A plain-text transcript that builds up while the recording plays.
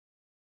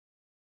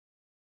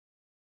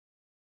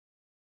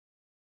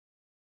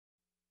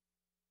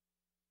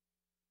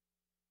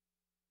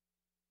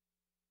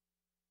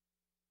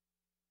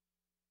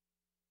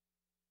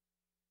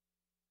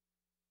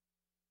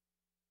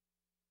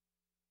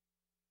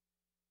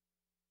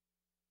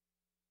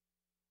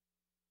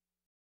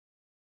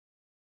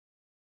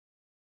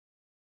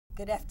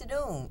Good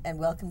afternoon and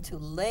welcome to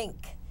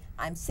Link.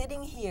 I'm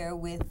sitting here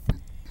with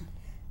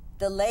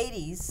the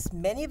ladies,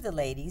 many of the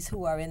ladies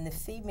who are in the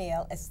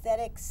Female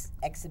Aesthetics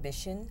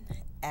exhibition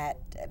at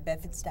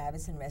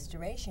Bedford-Stuyvesant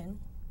Restoration,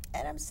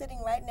 and I'm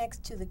sitting right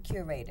next to the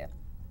curator.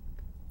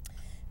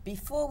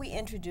 Before we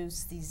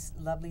introduce these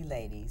lovely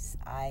ladies,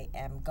 I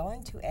am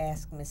going to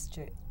ask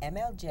Mr.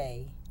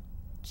 MLJ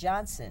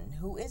Johnson,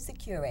 who is the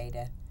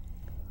curator,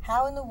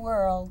 how in the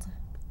world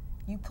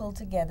you pull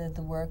together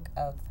the work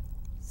of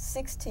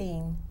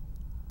 16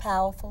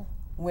 powerful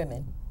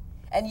women.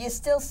 And you're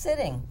still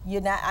sitting.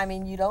 You're not, I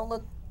mean, you don't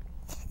look,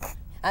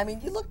 I mean,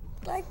 you look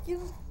like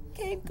you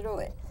came through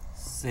it.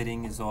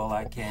 Sitting is all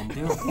I can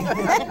do.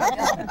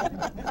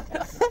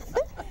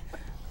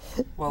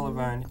 Well,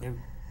 La-Verne,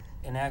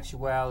 in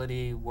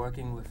actuality,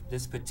 working with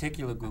this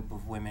particular group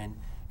of women,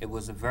 it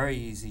was a very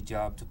easy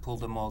job to pull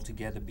them all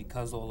together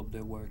because all of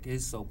their work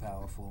is so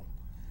powerful.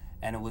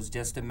 And it was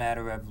just a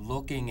matter of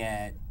looking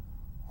at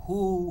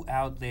who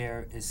out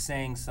there is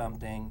saying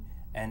something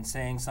and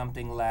saying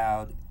something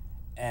loud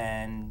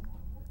and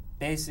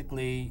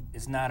basically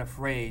is not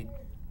afraid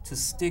to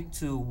stick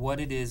to what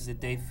it is that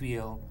they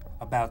feel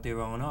about their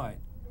own art.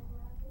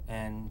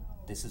 And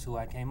this is who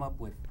I came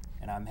up with,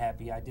 and I'm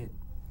happy I did.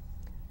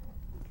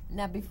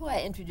 Now, before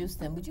I introduce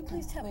them, would you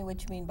please tell me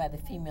what you mean by the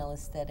female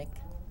aesthetic?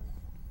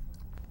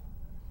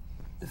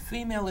 The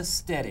female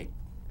aesthetic,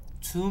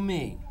 to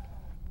me,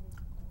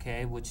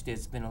 okay, which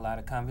there's been a lot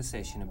of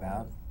conversation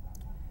about,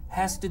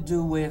 has to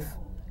do with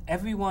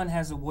everyone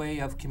has a way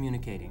of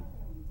communicating,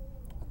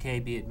 okay,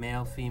 be it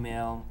male,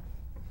 female,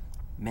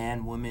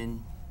 man,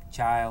 woman,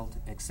 child,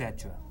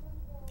 etc.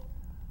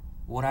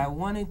 What I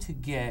wanted to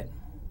get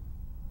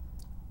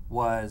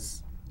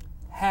was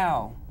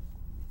how,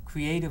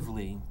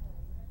 creatively,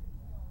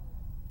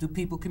 do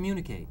people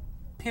communicate,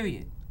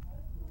 period.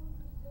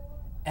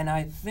 And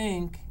I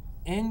think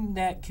in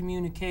that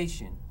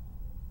communication,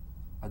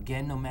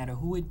 again, no matter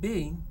who it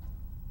be,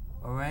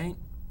 all right,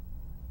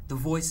 the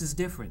voice is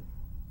different.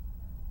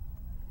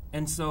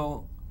 And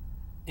so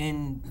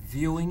in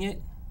viewing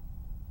it,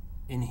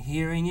 in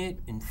hearing it,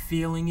 in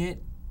feeling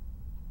it,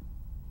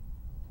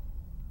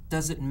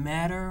 does it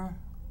matter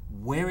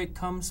where it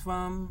comes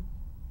from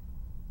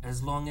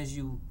as long as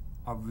you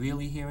are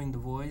really hearing the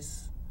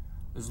voice,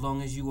 as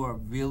long as you are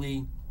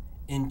really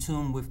in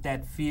tune with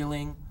that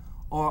feeling,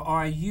 or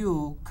are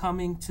you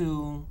coming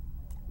to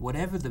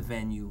whatever the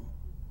venue,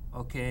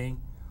 okay,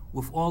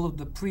 with all of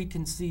the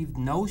preconceived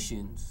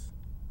notions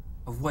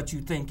of what you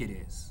think it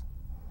is?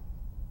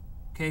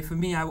 Okay, for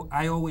me,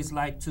 I always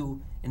like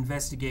to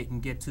investigate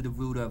and get to the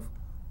root of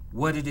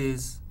what it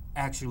is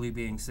actually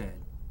being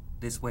said.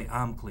 This way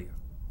I'm clear.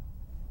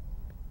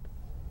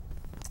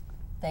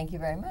 Thank you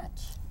very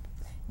much.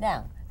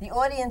 Now, the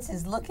audience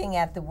is looking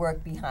at the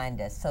work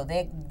behind us, so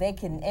they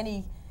can,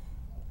 any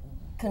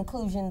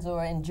conclusions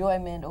or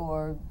enjoyment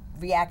or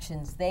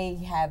reactions, they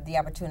have the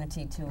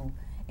opportunity to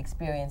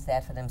experience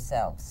that for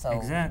themselves. So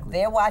exactly.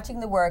 They're watching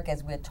the work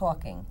as we're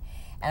talking.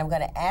 And I'm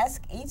going to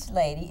ask each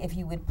lady if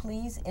you would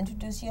please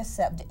introduce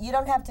yourself. You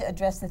don't have to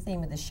address the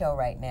theme of the show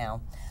right now,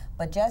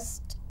 but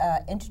just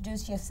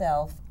introduce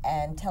yourself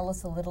and tell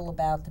us a little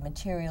about the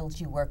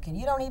materials you work in.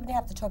 You don't even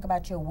have to talk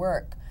about your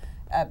work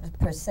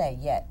per se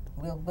yet.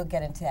 We'll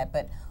get into that,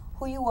 but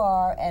who you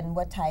are and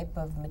what type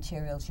of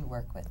materials you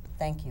work with.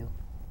 Thank you.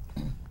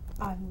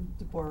 I'm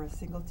Deborah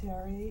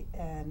Singletary,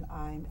 and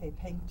I'm a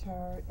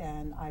painter,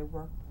 and I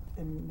work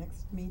in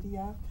mixed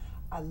media.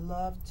 I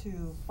love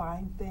to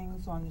find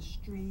things on the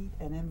street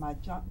and in my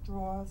junk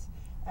drawers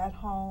at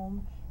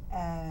home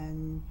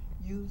and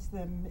use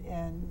them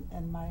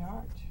in my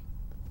art.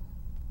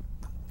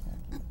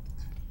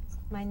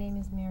 My name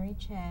is Mary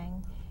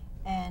Chang,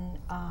 and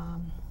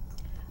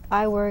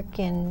I work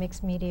in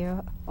mixed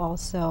media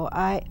also.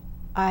 I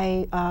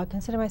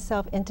consider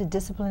myself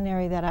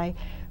interdisciplinary, that I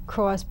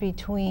cross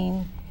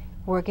between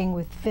working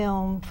with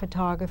film,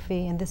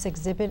 photography. In this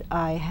exhibit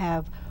I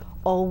have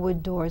old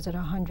wood doors that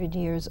are 100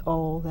 years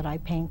old that I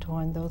paint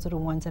on. Those are the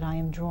ones that I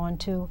am drawn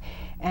to.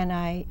 And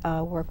I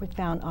work with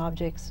found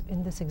objects.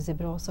 In this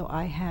exhibit also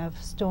I have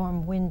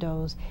storm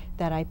windows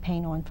that I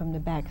paint on from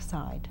the back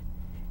side.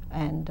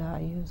 And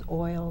I use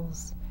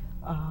oils,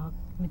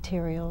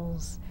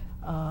 materials,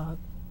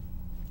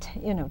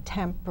 you know,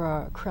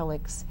 tempera,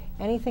 acrylics,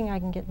 anything I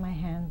can get my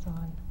hands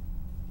on.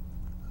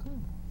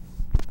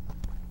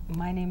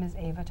 My name is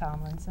Ava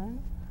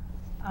Tomlinson.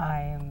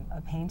 I'm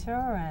a painter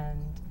and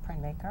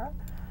printmaker.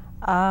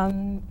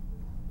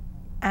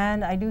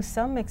 And I do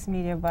some mixed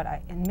media,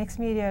 but mixed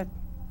media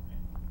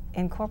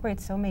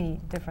incorporates so many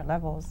different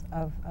levels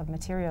of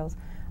materials.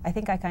 I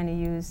think I kind of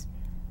use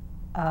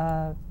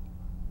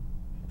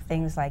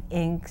things like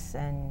inks,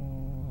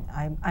 and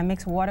I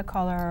mix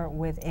watercolor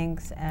with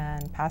inks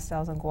and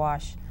pastels and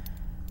gouache,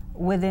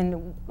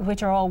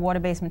 which are all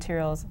water-based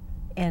materials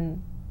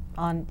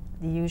on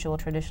the usual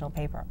traditional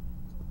paper.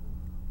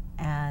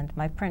 And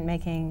my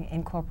printmaking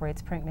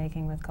incorporates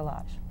printmaking with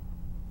collage.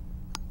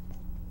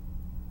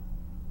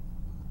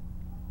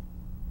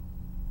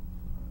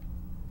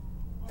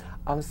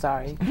 I'm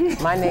sorry.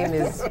 My name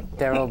is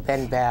Beryl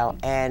Benbow,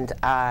 and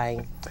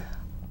I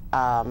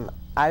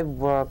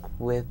work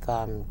with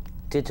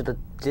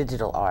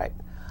digital art.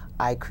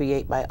 I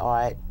create my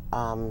art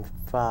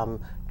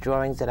from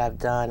drawings that I've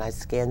done. I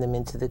scan them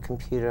into the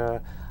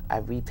computer. I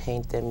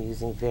repaint them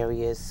using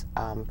various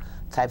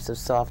types of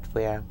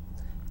software.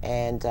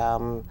 And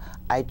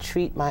I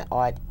treat my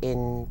art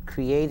in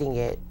creating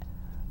it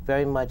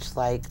very much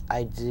like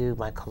I do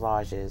my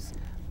collages,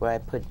 where I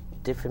put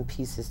different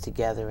pieces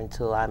together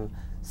until I'm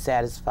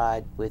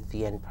satisfied with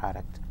the end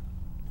product.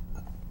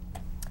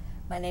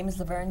 My name is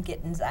La-Verne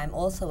Gittens. I'm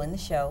also in the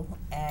show,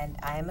 and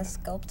I am a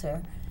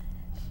sculptor,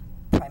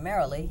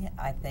 primarily,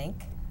 I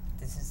think.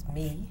 This is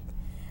me.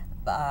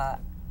 But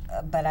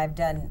I've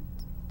done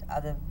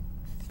other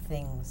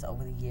things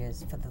over the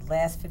years. For the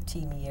last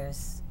 15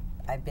 years,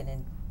 I've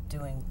been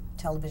doing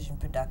television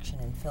production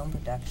and film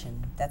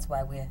production. That's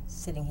why we're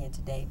sitting here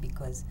today,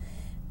 because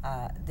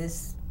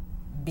this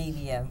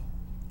media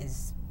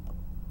is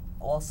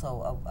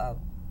also a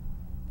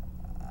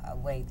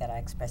way that I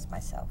express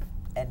myself,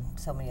 and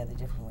so many other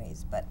different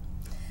ways, but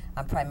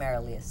I'm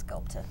primarily a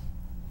sculptor.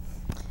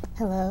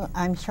 Hello,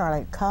 I'm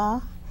Charlotte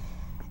Carr,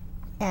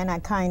 and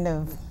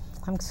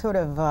I'm sort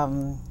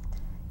of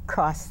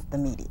cross the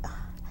media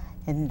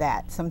in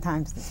that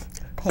sometimes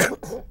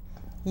paint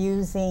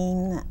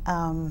using,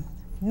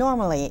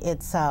 normally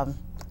it's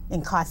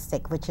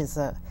encaustic, which is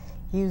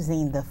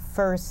using the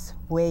first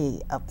way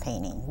of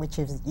painting, which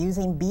is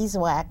using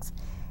beeswax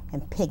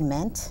and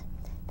pigment.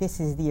 This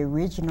is the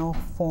original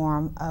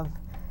form of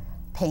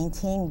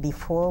painting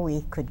before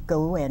we could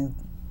go and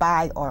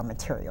buy our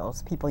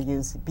materials. People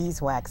use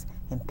beeswax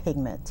and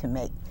pigment to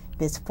make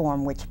this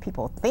form, which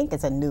people think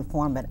is a new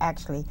form, but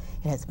actually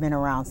it has been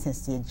around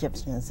since the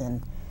Egyptians.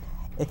 And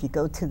if you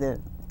go to the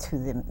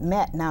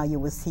Met now, you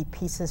will see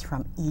pieces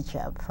from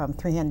Egypt from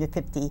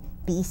 350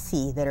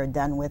 BC that are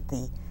done with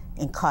the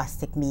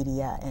encaustic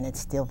media, and it's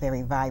still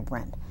very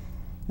vibrant.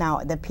 Now,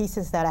 the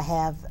pieces that I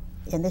have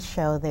in the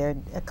show, they're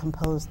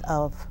composed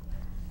of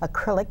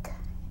acrylic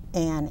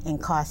and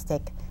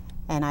encaustic,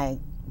 and I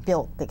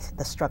built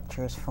the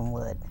structures from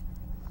wood.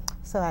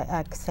 So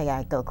I say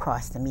I go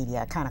across the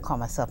media. I kind of call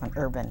myself an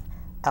urban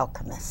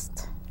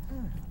alchemist,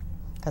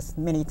 because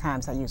many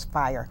times I use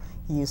fire.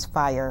 You use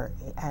fire,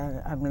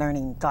 I'm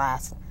learning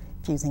glass,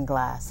 fusing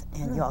glass,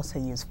 and you also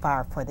use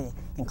fire for the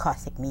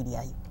encaustic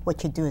media.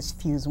 What you do is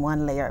fuse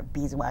one layer of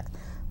beeswax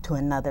to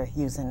another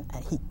using a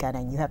heat gun,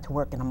 and you have to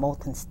work in a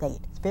molten state.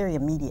 It's very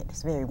immediate.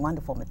 It's a very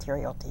wonderful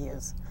material to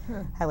use.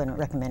 I would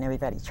recommend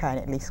everybody try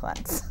it at least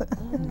once.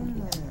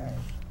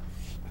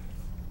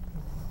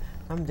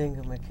 I'm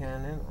Dinga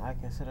McCannon. I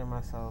consider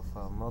myself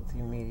a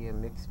multimedia,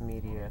 mixed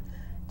media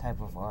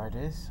type of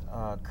artist,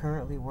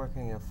 currently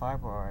working in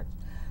fiber art.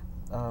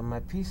 My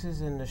pieces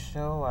in the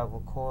show, I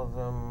will call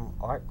them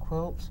art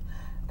quilts,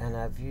 and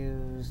I've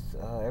used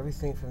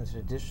everything from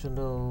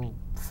traditional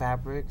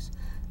fabrics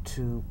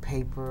to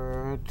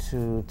paper,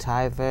 to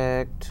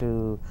Tyvek,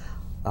 to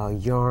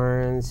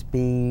yarns,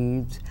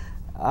 beads.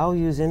 I'll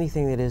use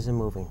anything that isn't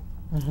moving.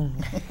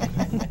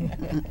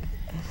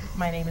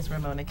 My name is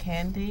Ramona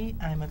Candy.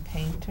 I'm a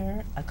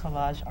painter, a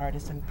collage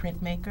artist, and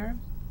printmaker.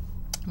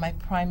 My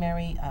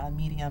primary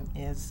medium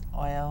is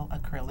oil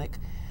acrylic,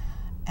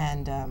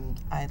 and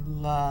I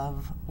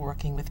love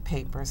working with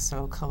paper,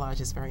 so collage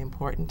is very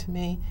important to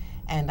me.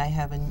 And I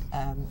have, in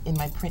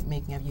my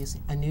printmaking, I've used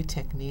a new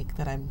technique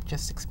that I'm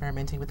just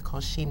experimenting with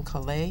called chine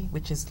collé,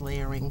 which is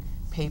layering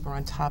paper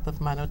on top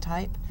of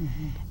monotype.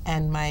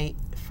 And my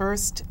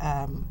first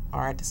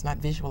art, it's not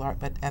visual art,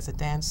 but as a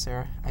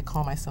dancer, I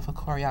call myself a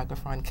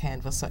choreographer on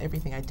canvas, so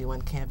everything I do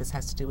on canvas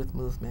has to do with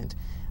movement.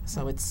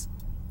 So it's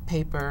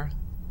paper,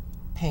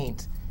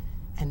 paint,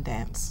 and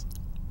dance.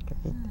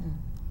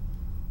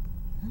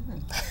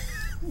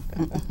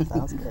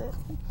 Sounds good.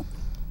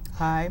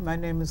 Hi, my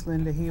name is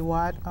Linda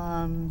Hiwot.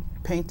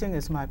 Painting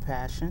is my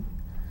passion,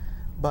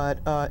 but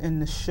in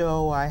the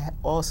show I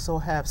also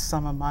have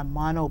some of my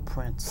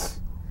monoprints.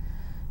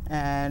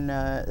 And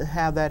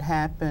how that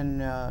happened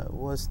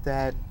was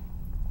that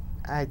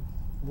I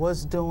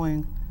was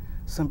doing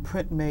some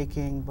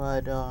printmaking,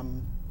 but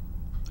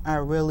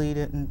I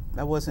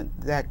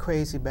wasn't that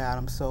crazy about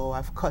them, so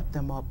I've cut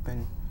them up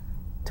and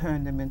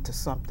turned them into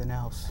something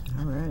else.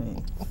 All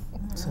right.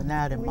 So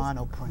now they're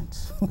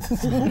monoprints.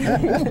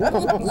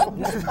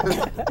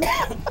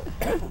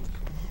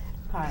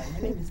 Hi, my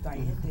name is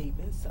Diane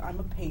Davis. I'm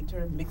a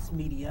painter, mixed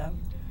media.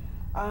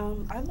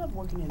 I love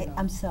working in.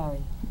 I'm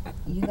sorry.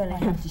 You're gonna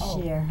have to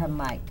share her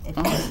mic. If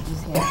you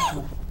just have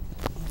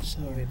to.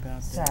 Sorry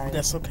about that. Sorry.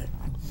 That's okay.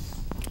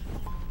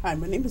 Hi,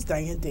 my name is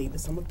Diane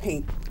Davis.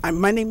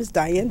 My name is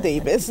Diane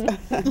Davis.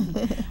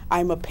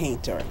 I'm a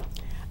painter.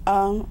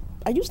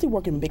 I usually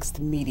work in mixed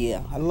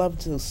media. I love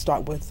to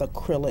start with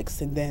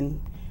acrylics and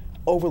then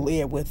overlay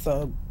it with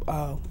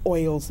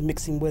oils,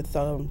 mixing with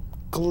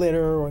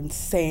glitter and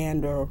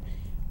sand or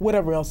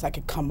whatever else I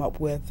could come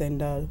up with,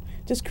 and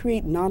just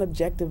create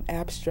non-objective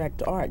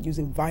abstract art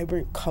using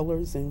vibrant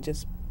colors and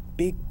just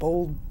big,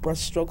 bold brush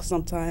strokes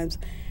sometimes.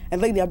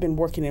 And lately I've been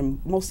working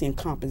mostly in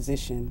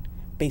composition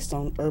based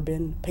on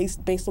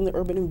the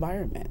urban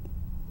environment.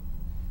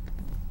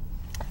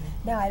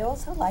 Now, I'd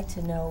also like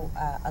to know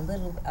a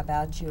little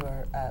about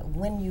your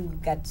when you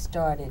got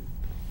started,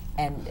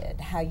 and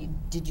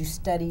did you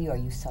study, or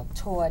you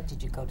self-taught?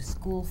 Did you go to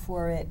school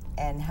for it?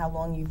 And how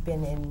long you've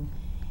been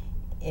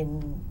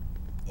in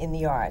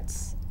the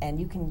arts? And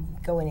you can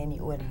go in any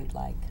order you'd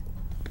like.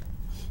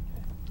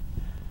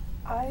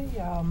 I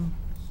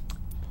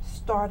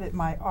started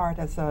my art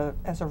as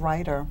a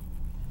writer,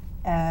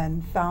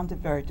 and found it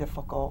very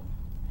difficult,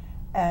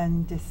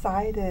 and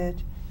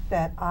decided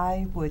that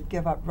I would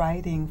give up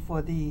writing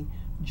for the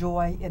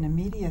joy and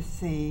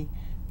immediacy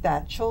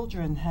that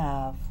children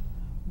have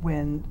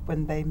when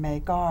they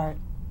make art.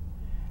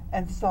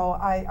 And so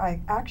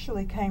I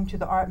actually came to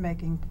the art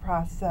making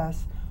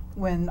process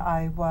when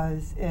I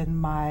was in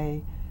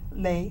my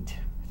late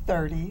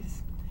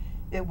 30s.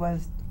 It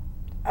was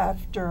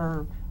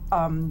after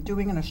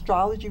doing an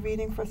astrology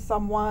reading for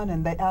someone,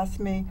 and they asked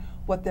me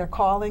what their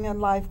calling in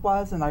life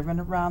was, and I went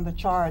around the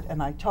chart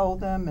and I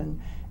told them,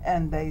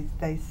 and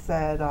they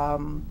said, I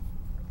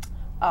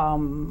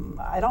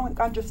don't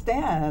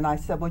understand. And I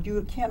said, well,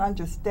 you can't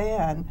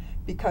understand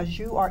because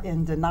you are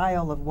in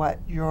denial of what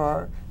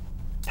your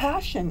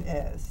passion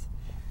is.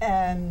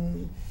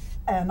 And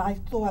I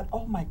thought,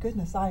 oh my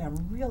goodness, I am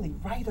really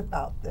right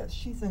about this.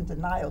 She's in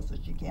denial, so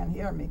she can't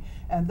hear me.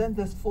 And then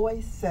this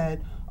voice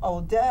said,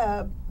 oh,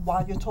 Deb,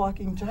 while you're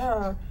talking to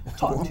her,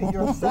 talk to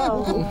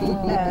yourself.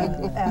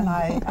 And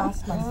I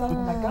asked myself,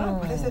 oh my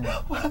God,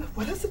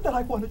 what is it that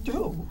I want to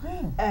do?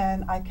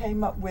 And I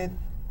came up with,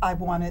 I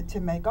wanted to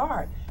make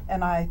art.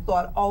 And I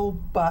thought, oh,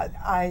 but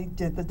I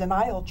did the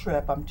denial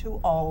trip. I'm too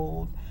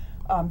old.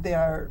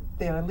 There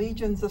are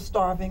legions of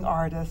starving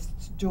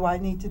artists. Do I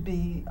need to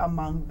be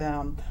among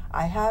them?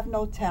 I have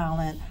no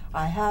talent.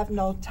 I have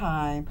no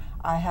time.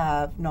 I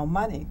have no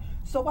money.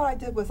 So what I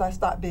did was I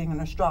stopped being an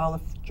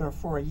astrologer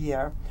for a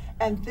year.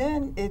 And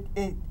then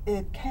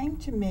it came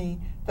to me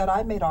that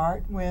I made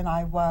art when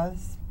I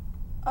was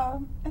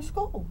in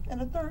school, in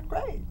the 3rd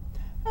grade.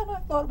 And I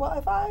thought, well,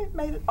 if I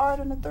made art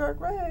in the 3rd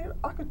grade,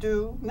 I could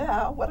do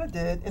now what I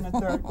did in the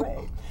 3rd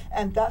grade.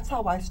 And that's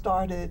how I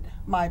started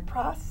my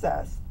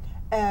process.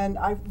 And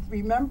I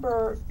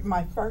remember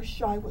my first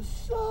show, I was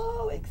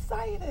so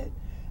excited.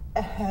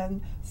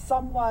 And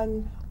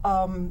someone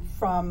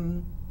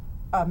from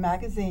a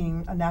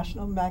magazine, a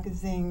national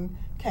magazine,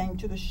 came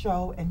to the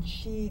show, and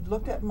she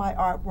looked at my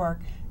artwork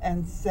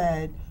and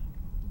said,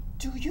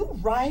 do you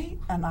write?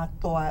 And I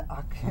thought,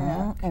 I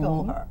can't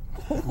kill her.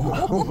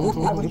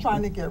 I was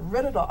trying to get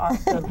rid of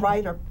the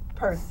writer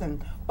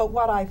person. But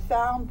what I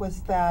found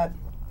was that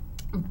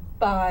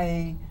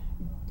by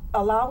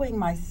allowing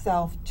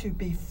myself to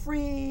be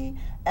free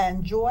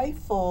and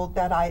joyful,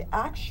 that I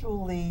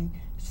actually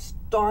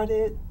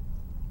started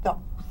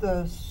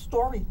the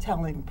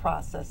storytelling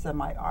process in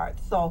my art.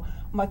 So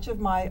much of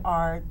my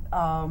art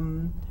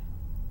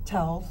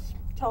tells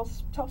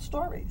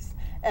stories.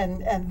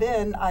 And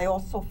then I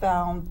also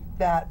found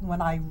that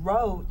when I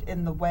wrote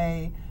in the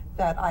way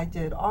that I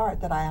did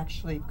art, that I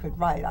actually could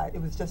write.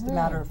 It was just a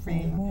matter of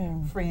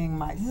freeing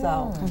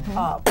myself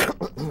up.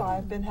 So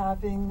I've been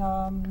having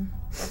a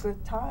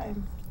good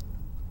time.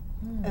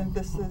 And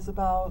this is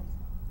about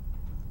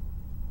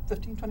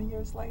 15, 20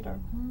 years later.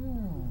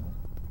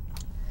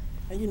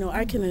 You know,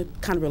 I can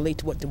kind of relate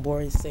to what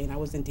Deborah is saying. I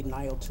was in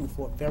denial too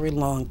for a very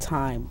long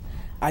time.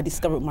 I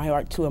discovered my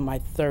art too in my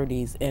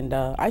 30s, and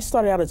I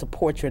started out as a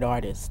portrait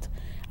artist.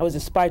 I was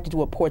inspired to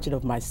do a portrait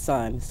of my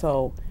son,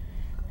 so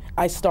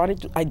I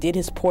did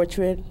his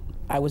portrait.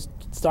 I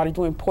started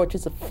doing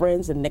portraits of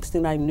friends, and next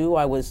thing I knew,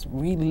 I was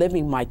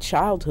reliving my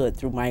childhood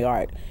through my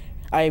art.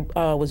 I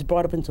was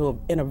brought up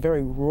in a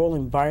very rural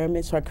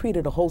environment, so I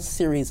created a whole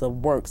series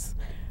of works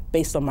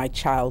based on my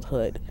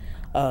childhood,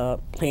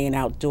 playing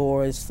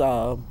outdoors,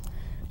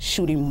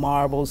 shooting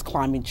marbles,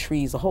 climbing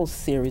trees, a whole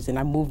series, and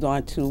I moved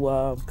on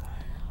to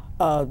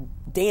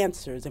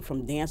dancers, and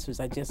from dancers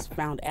I just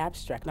found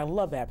abstract, and I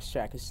love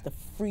abstract. It's the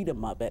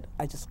freedom of it.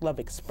 I just love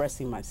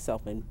expressing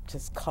myself in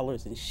just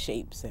colors and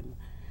shapes, and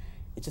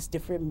it's just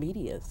different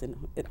medias, and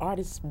art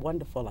is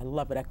wonderful. I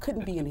love it. I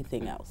couldn't be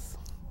anything else.